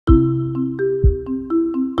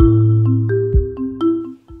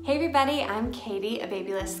everybody, I'm Katie, a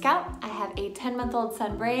Babylist Scout. I have a 10-month-old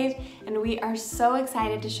son, Brave, and we are so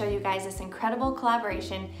excited to show you guys this incredible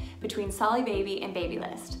collaboration between Solly Baby and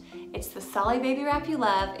Babylist. It's the Solly Baby wrap you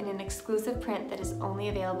love in an exclusive print that is only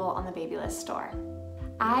available on the Babylist store.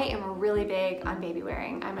 I am really big on baby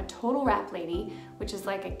wearing. I'm a total wrap lady, which is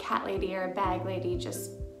like a cat lady or a bag lady,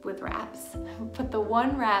 just with wraps. But the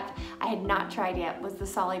one wrap I had not tried yet was the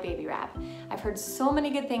Solly Baby wrap. I've heard so many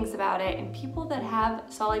good things about it, and people that have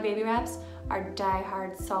Solly Baby wraps are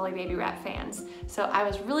die-hard Solly Baby wrap fans. So I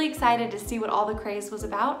was really excited to see what all the craze was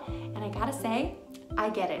about, and I gotta say, I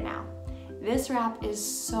get it now. This wrap is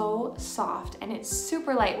so soft and it's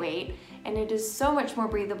super lightweight, and it is so much more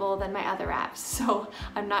breathable than my other wraps, so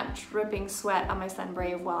I'm not dripping sweat on my son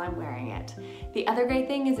Brave while I'm wearing it. The other great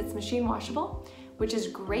thing is it's machine washable, which is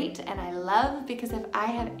great and I love, because if I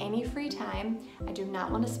have any free time, I do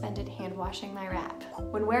not want to spend it hand washing my wrap.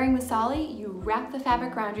 When wearing the Solly, you wrap the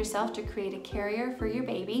fabric around yourself to create a carrier for your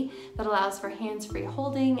baby that allows for hands-free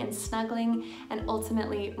holding and snuggling and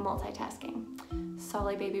ultimately multitasking.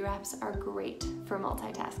 Solly Baby wraps are great for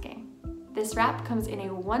multitasking. This wrap comes in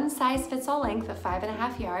a one-size-fits-all length of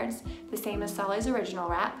 5.5 yards, the same as Solly's original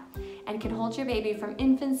wrap, and can hold your baby from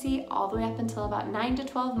infancy all the way up until about 9 to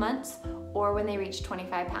 12 months, or when they reach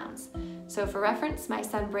 25 pounds. So for reference, my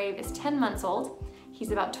son Brave is 10 months old.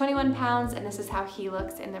 He's about 21 pounds, and this is how he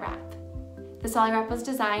looks in the wrap. The Solly wrap was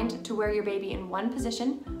designed to wear your baby in one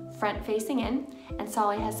position, front facing in, and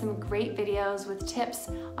Solly has some great videos with tips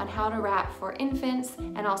on how to wrap for infants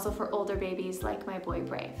and also for older babies like my boy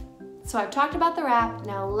Brave. So I've talked about the wrap,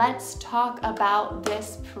 now let's talk about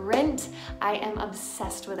this print. I am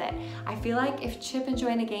obsessed with it. I feel like if Chip and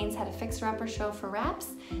Joanna Gaines had a fixer-upper show for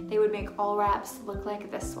wraps, they would make all wraps look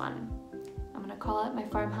like this one. I'm gonna call it my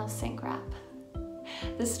farmhouse sink wrap.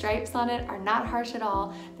 The stripes on it are not harsh at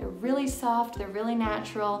all. They're really soft, they're really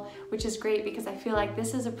natural, which is great because I feel like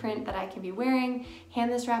this is a print that I can be wearing,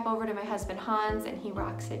 hand this wrap over to my husband Hans, and he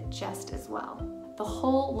rocks it just as well. The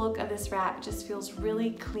whole look of this wrap just feels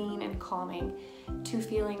really clean and calming, two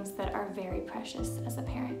feelings that are very precious as a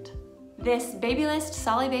parent. This Babylist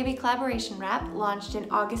Solly Baby Collaboration wrap launched in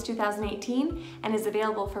August 2018 and is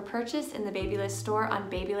available for purchase in the Babylist store on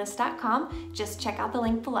babylist.com. Just check out the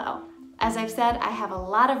link below. As I've said, I have a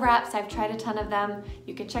lot of wraps. I've tried a ton of them.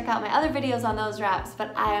 You can check out my other videos on those wraps,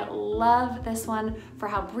 but I love this one for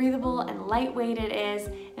how breathable and lightweight it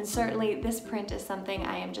is, and certainly this print is something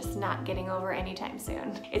I am just not getting over anytime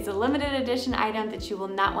soon. It's a limited edition item that you will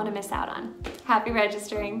not want to miss out on. Happy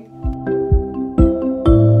registering!